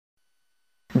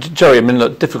Gerry, I mean,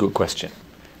 look, difficult question,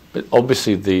 but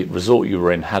obviously the resort you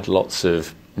were in had lots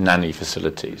of nanny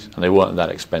facilities and they weren't that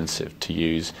expensive to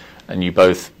use, and you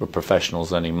both were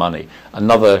professionals earning money.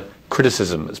 Another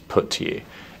criticism that's put to you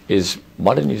is,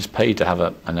 why didn't you just pay to have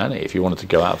a nanny if you wanted to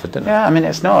go out for dinner? Yeah, I mean,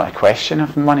 it's not a question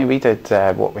of money. We did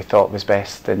what we thought was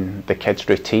best in the kids'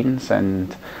 routines,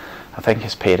 and I think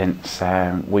as parents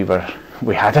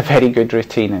we had a very good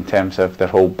routine in terms of the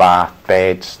whole bath,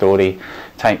 bed, story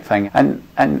type thing. And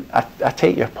I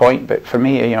take your point, but for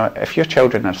me, you know, if your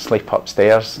children are asleep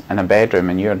upstairs in a bedroom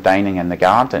and you're dining in the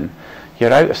garden,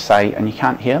 you're out of sight and you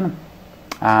can't hear them.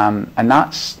 And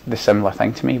that's the similar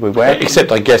thing to me.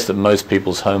 Except I guess that most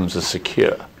people's homes are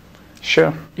secure.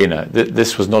 Sure. You know,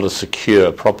 this was not a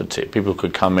secure property. People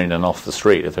could come in and off the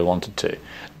street if they wanted to.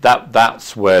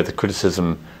 That's where the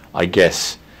criticism, I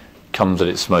guess, comes at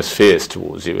its most fierce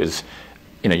towards you, is,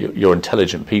 you know, you're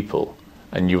intelligent people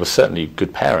and you were certainly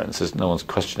good parents. There's no one's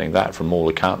questioning that from all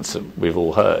accounts that we've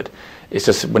all heard. It's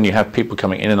just when you have people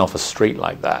coming in and off a street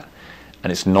like that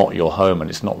and it's not your home and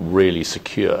it's not really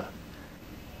secure.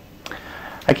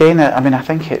 Again, I mean, I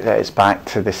think it's back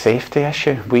to the safety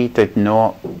issue. We did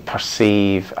not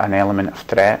perceive an element of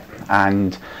threat,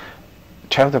 and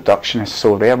child abduction is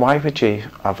so rare. Why would you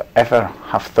ever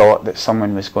have thought that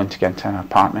someone was going to get into an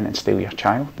apartment and steal your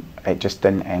child? It just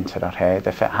didn't enter our head.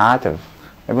 If it had, it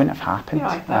wouldn't have happened.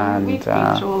 Right, and we've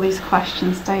been through all these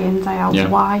questions day in, day out. Yeah.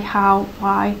 Why, how,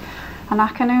 why? And I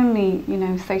can only, you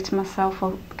know, say to myself,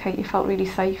 well, Kate, you felt really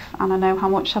safe, and I know how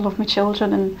much I love my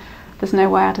children, and there's no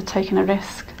way I'd have taken a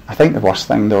risk. I think the worst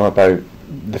thing, though, about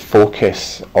the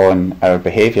focus on our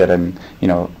behaviour, and, you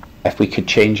know, if we could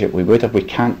change it, we would have. We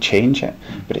can't change it,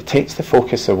 but it takes the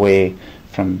focus away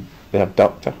from the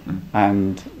abductor,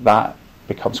 and that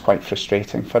becomes quite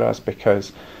frustrating for us,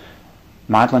 because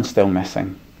Madeline's still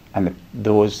missing, and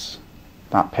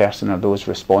that person or those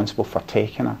responsible for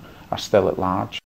taking her are still at large.